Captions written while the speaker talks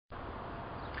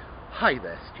Hi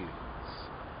there, students.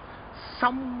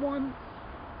 Someone,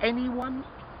 anyone,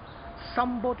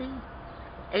 somebody,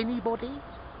 anybody?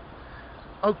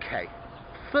 Okay,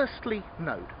 firstly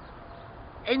note,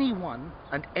 anyone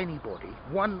and anybody,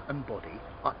 one and body,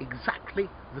 are exactly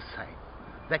the same.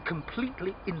 They're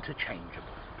completely interchangeable.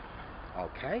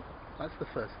 Okay, that's the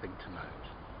first thing to note.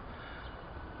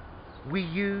 We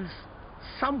use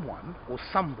someone or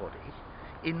somebody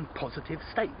in positive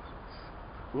statements,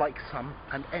 like some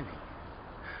and any.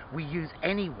 We use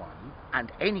anyone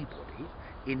and anybody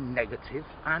in negative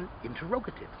and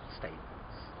interrogative statements.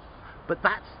 But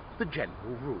that's the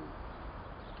general rule.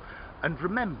 And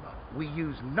remember, we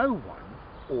use no one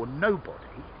or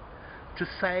nobody to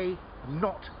say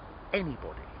not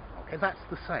anybody. Okay, that's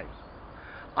the same.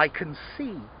 I can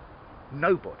see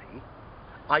nobody,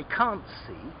 I can't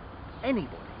see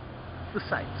anybody. It's the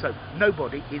same. So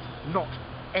nobody is not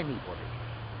anybody.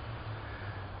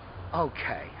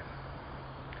 Okay.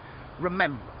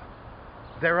 Remember,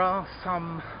 there are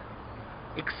some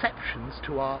exceptions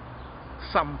to our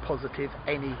some positive,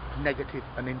 any negative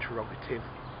and interrogative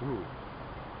rule.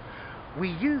 We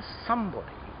use somebody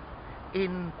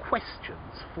in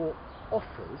questions for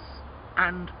offers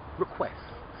and requests.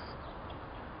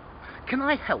 Can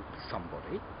I help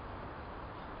somebody?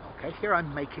 Okay, here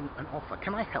I'm making an offer.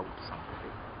 Can I help somebody?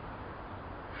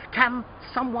 Can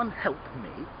someone help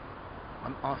me?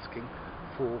 I'm asking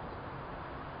for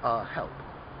help.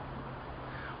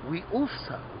 We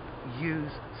also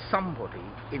use somebody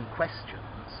in questions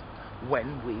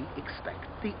when we expect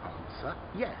the answer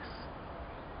yes.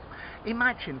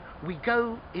 Imagine we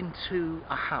go into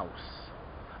a house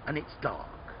and it's dark,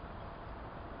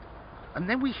 and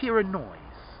then we hear a noise.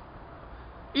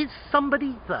 Is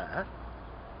somebody there?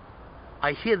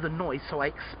 I hear the noise, so I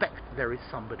expect there is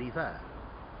somebody there.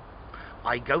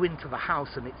 I go into the house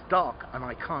and it's dark and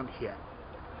I can't hear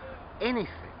anything.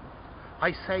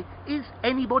 I say, is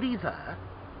anybody there?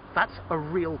 That's a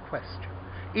real question.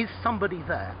 Is somebody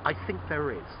there? I think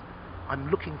there is.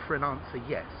 I'm looking for an answer,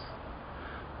 yes.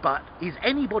 But is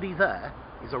anybody there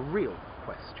is a real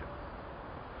question.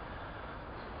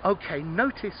 Okay,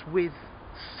 notice with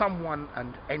someone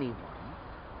and anyone,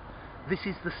 this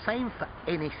is the same for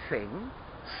anything,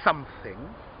 something,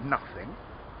 nothing.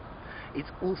 It's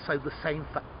also the same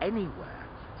for anywhere,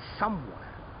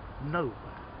 somewhere, nowhere.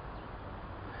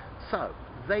 So,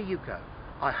 there you go.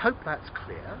 I hope that's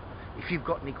clear. If you've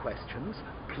got any questions,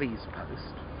 please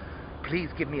post. Please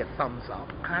give me a thumbs up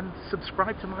and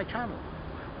subscribe to my channel.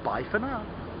 Bye for now.